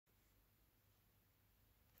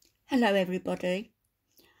Hello everybody.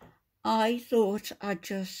 I thought I'd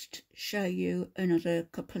just show you another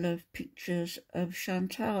couple of pictures of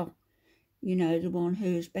Chantal. You know, the one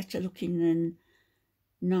who's better looking than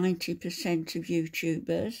 90% of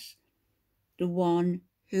YouTubers. The one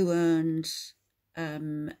who earns a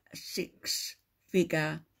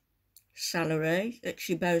six-figure salary that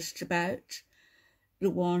she boasts about. The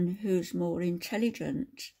one who's more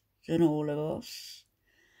intelligent than all of us.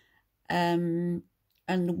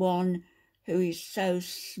 And the one who is so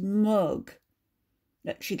smug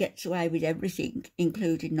that she gets away with everything,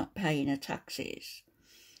 including not paying her taxes.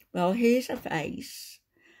 Well, here's her face.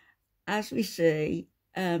 As we see,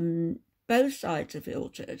 both sides are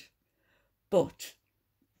filtered, but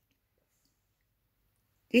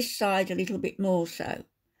this side a little bit more so.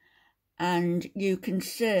 And you can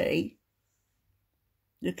see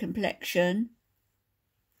the complexion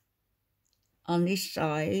on this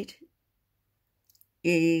side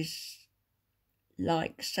is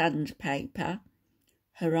like sandpaper.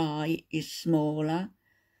 Her eye is smaller,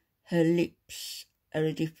 her lips are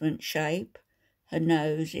a different shape, her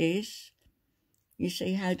nose is. You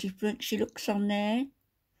see how different she looks on there?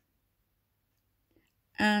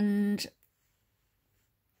 And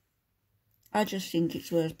I just think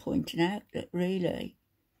it's worth pointing out that really,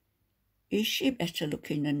 is she better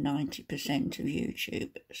looking than 90% of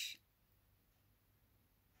YouTubers?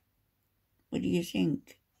 What do you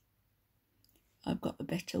think? I've got a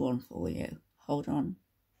better one for you. Hold on.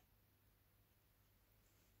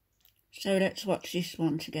 So let's watch this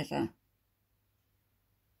one together.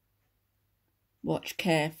 Watch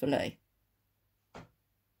carefully.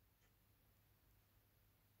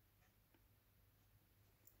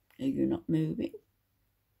 Are you not moving?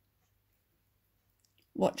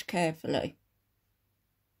 Watch carefully.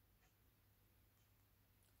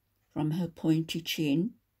 From her pointy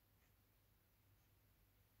chin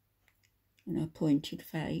and her pointed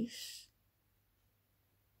face.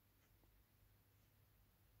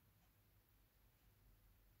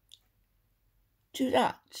 To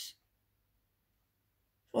that.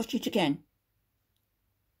 Watch it again.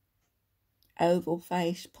 Oval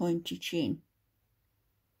face, pointy chin.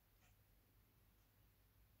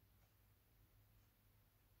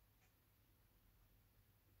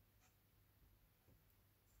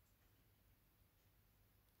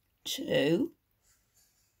 To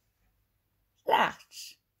that.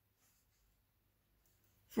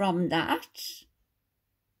 From that,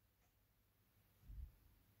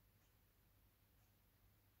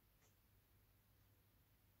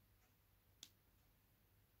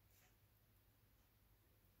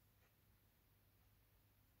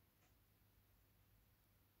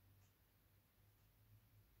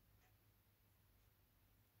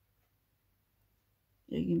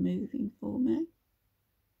 are you moving for me?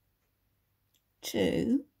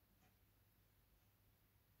 To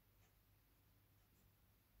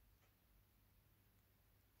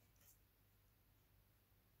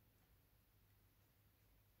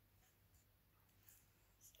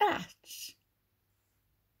that.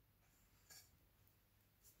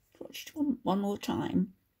 Watch it one more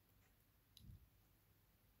time.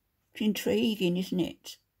 It's intriguing, isn't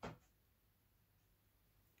it?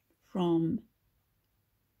 From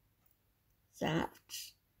that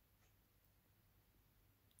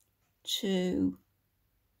to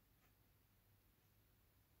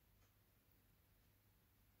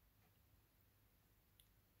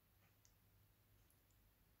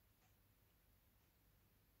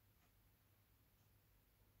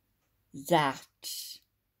that.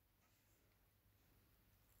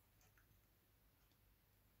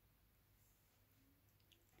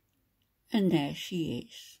 And there she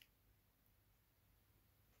is.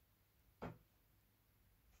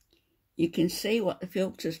 You can see what the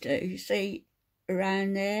filters do. You see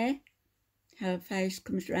around there, how her face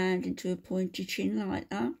comes round into a pointy chin like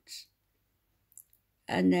that.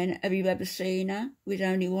 And then, have you ever seen her with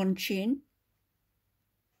only one chin?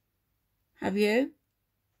 Have you?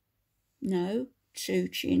 No, two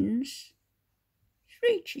chins,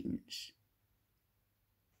 three chins.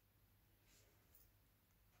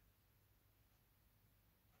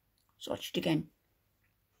 So watch it again.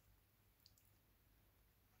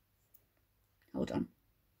 Hold on.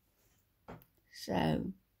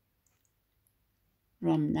 So,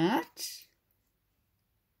 from that,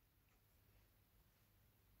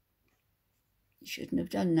 you shouldn't have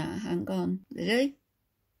done that. Hang on. Ready?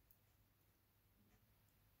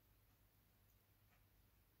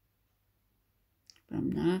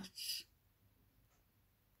 From that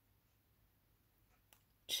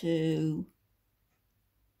to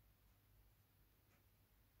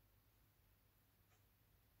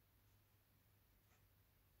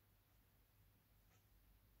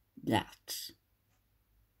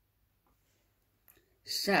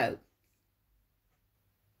So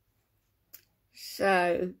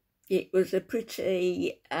it was a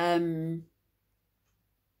pretty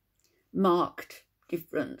marked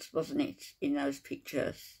difference, wasn't it, in those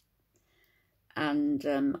pictures? And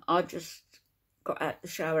I just got out the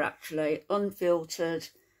shower, actually, unfiltered,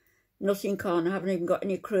 nothing on, I haven't even got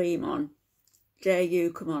any cream on. Dare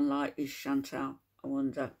you come on like this, Chantal, I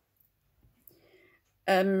wonder.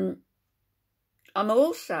 I'm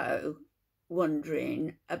also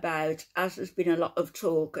wondering about, as there's been a lot of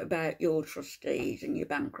talk about your trustees and your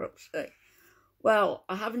bankruptcy, well,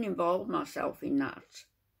 I haven't involved myself in that.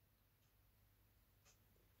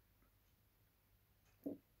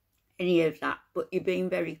 Any of that, but you're being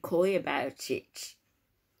very coy about it.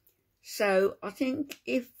 So I think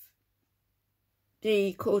if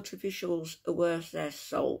the court officials are worth their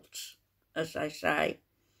salt, as they say,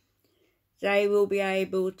 they will be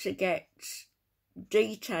able to get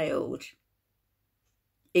detailed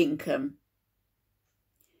income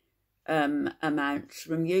amounts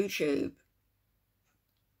from YouTube.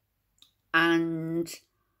 And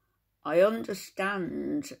I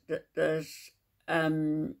understand that there's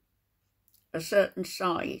a certain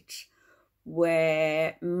site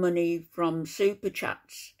where money from super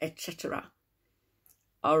chats, etc.,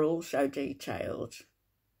 are also detailed.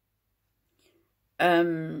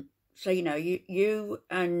 So, you know, you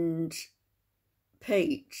and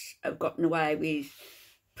Pete have gotten away with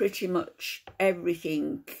pretty much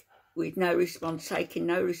everything, with taking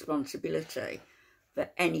no responsibility for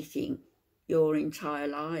anything your entire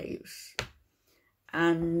lives.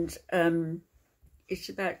 And it's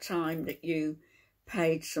about time that you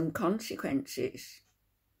paid some consequences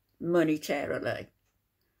monetarily,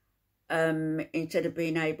 instead of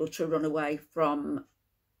being able to run away from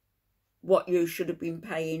what you should have been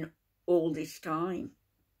paying all this time.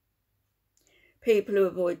 People who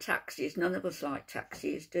avoid taxes, none of us like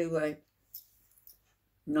taxes, do we?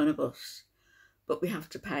 None of us. But we have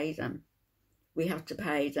to pay them. We have to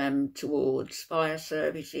pay them towards fire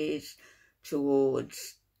services,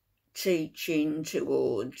 towards teaching,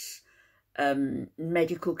 towards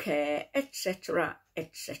medical care, etc.,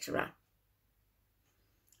 etc.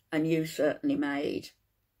 And you certainly made,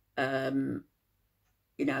 you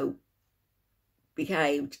know,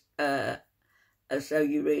 behaved as though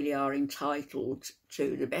you really are entitled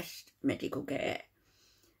to the best medical care,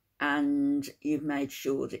 and you've made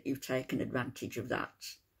sure that you've taken advantage of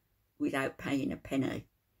that without paying a penny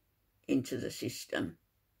into the system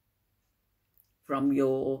from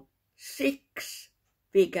your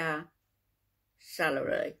 6-figure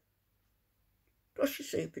salary, plus your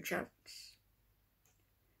super chats,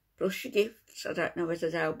 plus your gifts. I don't know whether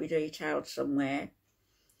they'll be detailed somewhere,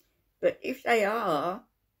 but if they are,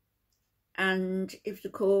 and if the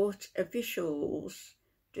court officials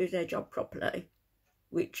do their job properly,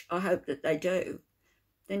 which I hope that they do,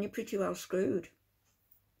 then you're pretty well screwed.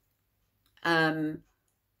 I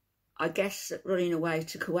guess that running away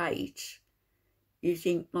to Kuwait, you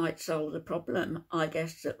think might solve the problem. I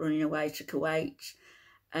guess that running away to Kuwait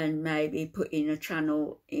and maybe putting a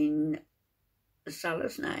channel in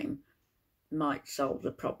Salah's name might solve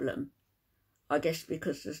the problem. I guess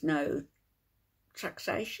because there's no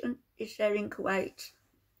taxation, is there, in Kuwait?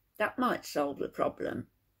 That might solve the problem.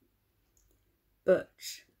 But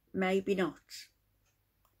maybe not.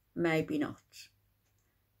 Maybe not.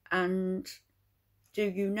 And do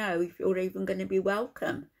you know if you're even going to be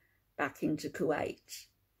welcome back into Kuwait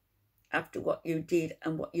after what you did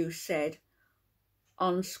and what you said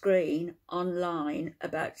on screen, online,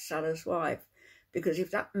 about Salah's wife? Because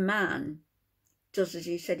if that man does as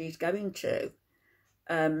he said he's going to,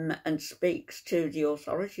 and speaks to the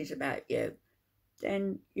authorities about you,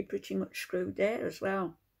 then you're pretty much screwed there as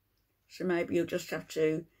well. So maybe you'll just have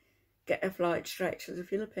to get a flight straight to the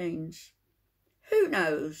Philippines. Who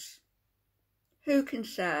knows? Who can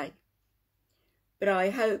say? But I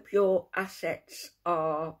hope your assets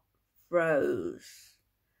are frozen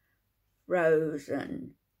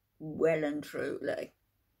well and truly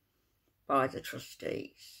by the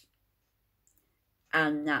trustees,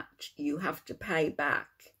 and that you have to pay back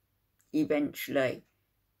eventually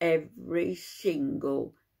every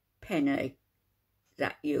single penny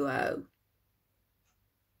that you owe.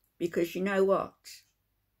 Because you know what?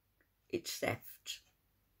 It's theft.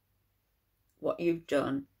 What you've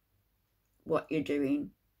done, what you're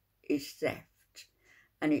doing, is theft.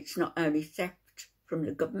 And it's not only theft from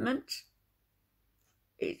the government,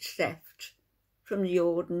 it's theft from the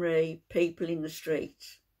ordinary people in the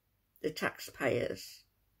street, the taxpayers.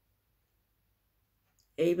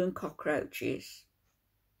 Even cockroaches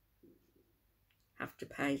have to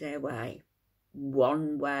pay their way,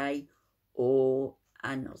 one way or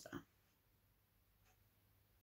another.